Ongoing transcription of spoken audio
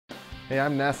Hey,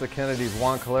 I'm NASA Kennedy's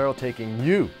Juan Calero taking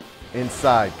you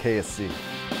inside KSC.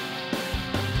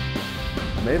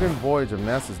 The maiden voyage of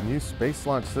NASA's new Space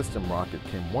Launch System rocket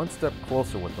came one step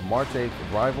closer with the March 8th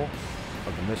arrival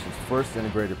of the mission's first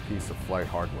integrated piece of flight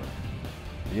hardware.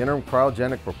 The Interim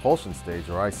Cryogenic Propulsion Stage,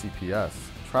 or ICPS,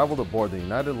 traveled aboard the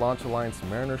United Launch Alliance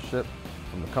Mariner ship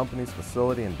from the company's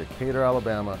facility in Decatur,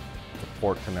 Alabama to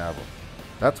Port Canaveral.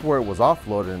 That's where it was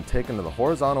offloaded and taken to the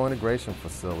Horizontal Integration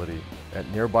Facility at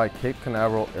nearby Cape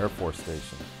Canaveral Air Force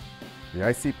Station. The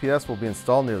ICPS will be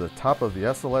installed near the top of the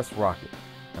SLS rocket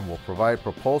and will provide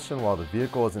propulsion while the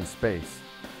vehicle is in space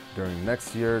during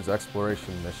next year's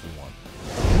Exploration Mission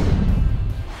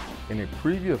 1. In a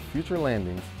preview of future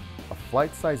landings, a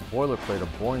flight-sized boilerplate of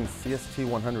Boeing's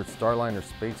CST-100 Starliner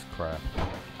spacecraft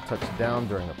touched down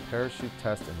during a parachute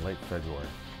test in late February.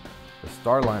 The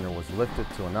Starliner was lifted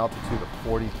to an altitude of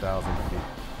 40,000 feet.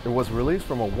 It was released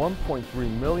from a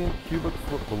 1.3 million cubic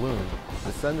foot balloon,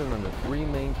 descended under 3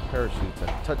 main parachutes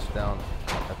and touched down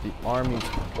at the Army's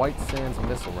White Sands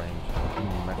Missile Range in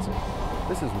New Mexico.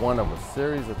 This is one of a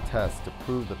series of tests to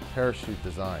prove the parachute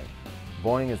design.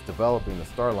 Boeing is developing the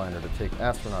Starliner to take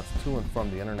astronauts to and from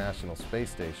the International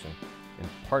Space Station in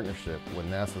partnership with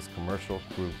NASA's Commercial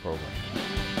Crew Program.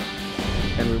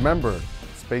 And remember,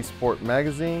 Spaceport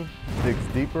Magazine digs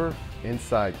deeper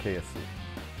inside KSC.